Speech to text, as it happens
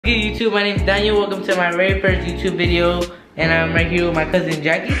Hey YouTube, my name is Daniel. Welcome to my very first YouTube video, and I'm right here with my cousin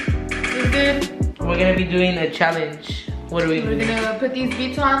Jackie. It's good. We're gonna be doing a challenge. What are we doing? We're gonna put these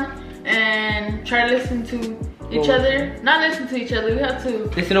beats on and try to listen to each other. Not listen to each other. We have to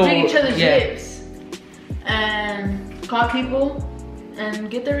read each other's lips and call people and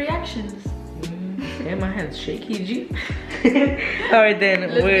get their reactions. And my hand's shaky, G. All right then,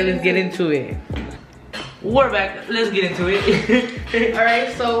 let's get into it. We're back. Let's get into it.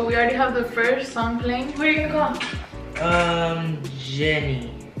 Alright, so we already have the first song playing. Who are you gonna call? Jenny.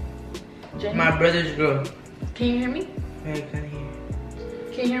 Jenny? My brother's girl. Can you hear me? I can't hear.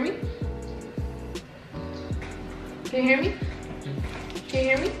 Can you hear me? Can you hear me? Can you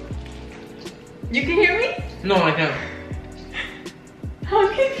hear me? You can hear me? No, I can't. How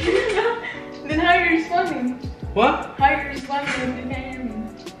can you not? Then how are you responding? What? How are you responding if you can't hear me?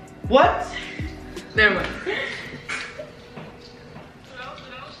 What? Never mind.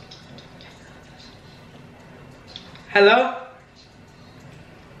 Hello?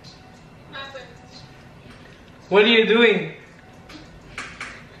 What are you doing?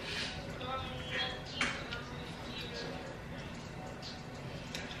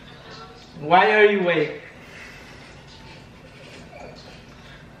 Why are you awake?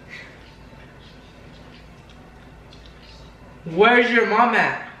 Where's your mom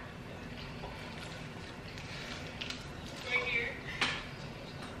at? Right here.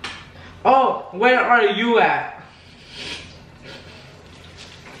 Oh, where are you at?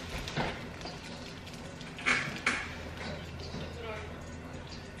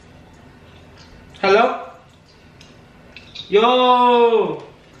 Hello? Yo!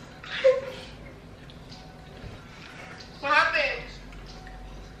 What happened?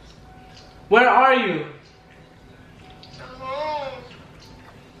 Where are you? I'm home.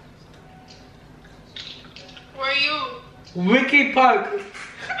 Where are you? Wiki Park.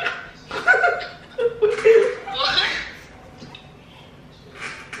 What?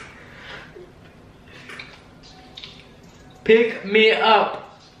 Pick me up.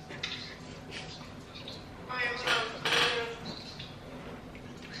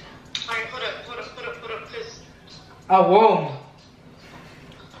 Alright, hold up, please. I won't.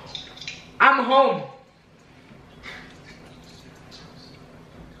 I'm home.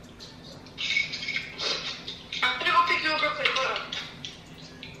 I'm gonna go pick you up real quick, hold on.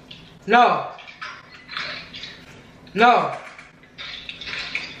 No. No.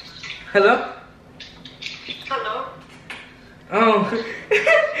 Hello? Hello? Oh.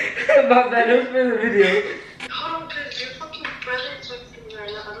 About that, don't spin the video. Hold on, cause your fucking brother is texting me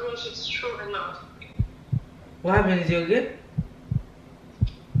right now. I don't know if it's true or not. What happened? Is you good?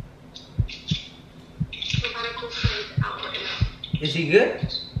 I'm gonna go find out right now. Is he good? I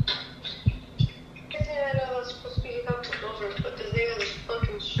said I was supposed to be up to over, but the nigga was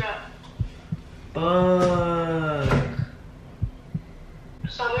fucking strapped. Fuck.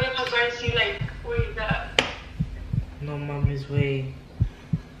 So I'm gonna come by and see like where he's at. No, mommy's way.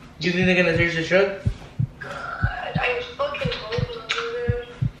 You think they're gonna search the truck? God, I fucking hope not.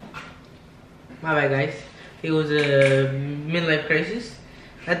 My bad, guys. It was a midlife crisis.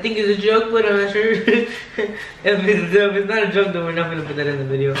 I think it's a joke, but I'm not sure. if it's not a joke, then we're not gonna put that in the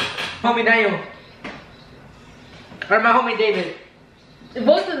video. Homie Daniel. Or my homie David.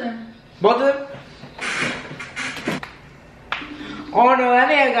 Both of them. Both of them? Oh no, that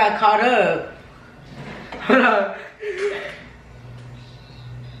nigga got caught up. Hold on.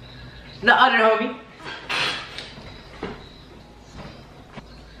 The other homie.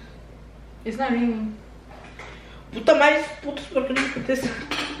 It's not ringing. Puta mais, putos, por que não acontece?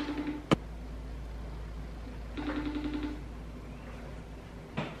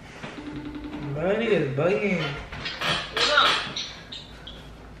 Bro, nigga's bugging. What's up?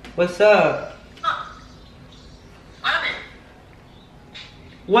 What's up? What happened?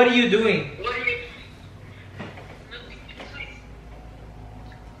 What are you doing? What are you?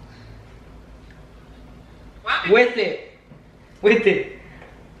 What? With it. With it.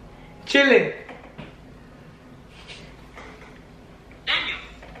 Chilling. Daniel.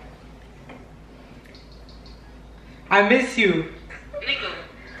 I miss you. Nigga.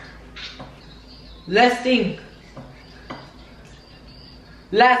 Let's think.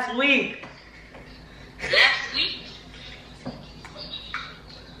 Last week. Last week?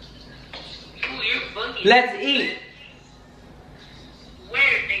 Ooh, you're bugging. Let's eat.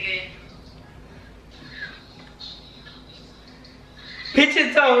 Where, nigga?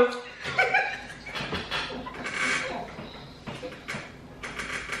 Pigeon toes.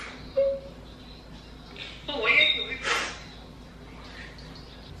 Oh, where?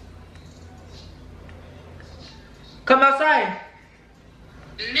 Come outside.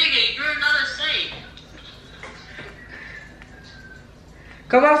 Nigga. You're not outside.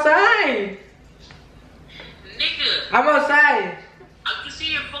 Come outside. Nigga. I'm outside. I can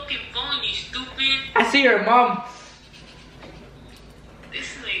see your fucking phone, you stupid. I see your mom.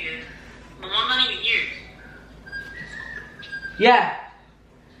 This nigga. My mom not even here. Yeah.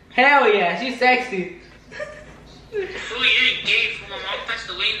 Hell yeah, she's sexy. Oh, you're gay. My mom passed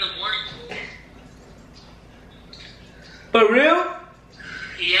away in the morning. For real?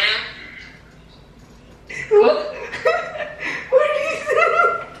 Yeah. What did he say?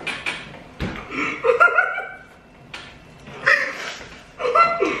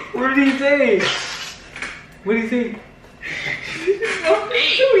 What did he say? What did he say? Hey.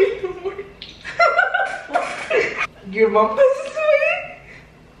 Your mom passes away?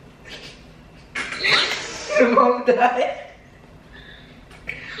 What? Your mom died?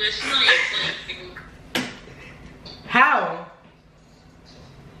 That's not your funny thing. How?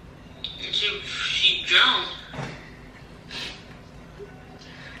 She drowned.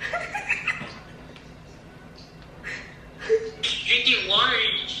 She's drinking water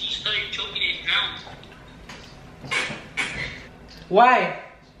and she started choking and drowned. Why?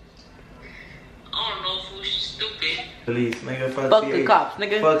 I don't know, fool. She's stupid. Police, nigga. Fuck the cops,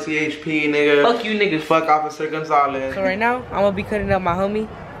 nigga. Fuck CHP, nigga. Fuck you niggas. Fuck Officer Gonzalez. So right now, I'm gonna be cutting up my homie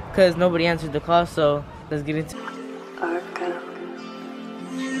because nobody answered the call, so let's get into it.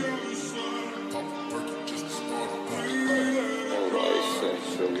 Just to start it.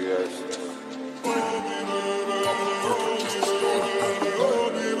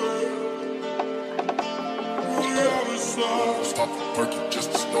 Stop the perky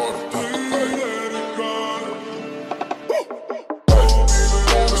just to start it.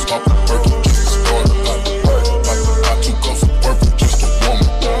 I took off some purple just to warm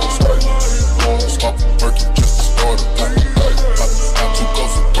up. Stop the perky just to start it. I took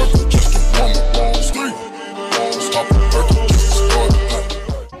off some purple just to warm up. Stop the perky just to start it.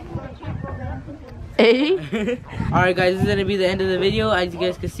 Hey. Alright guys, this is gonna be the end of the video. As you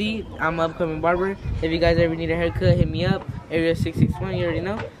guys can see, I'm an upcoming barber. If you guys ever need a haircut, hit me up. Area 661, you already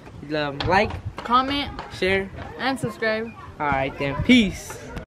know. Like, comment, share, and subscribe. Alright then, peace.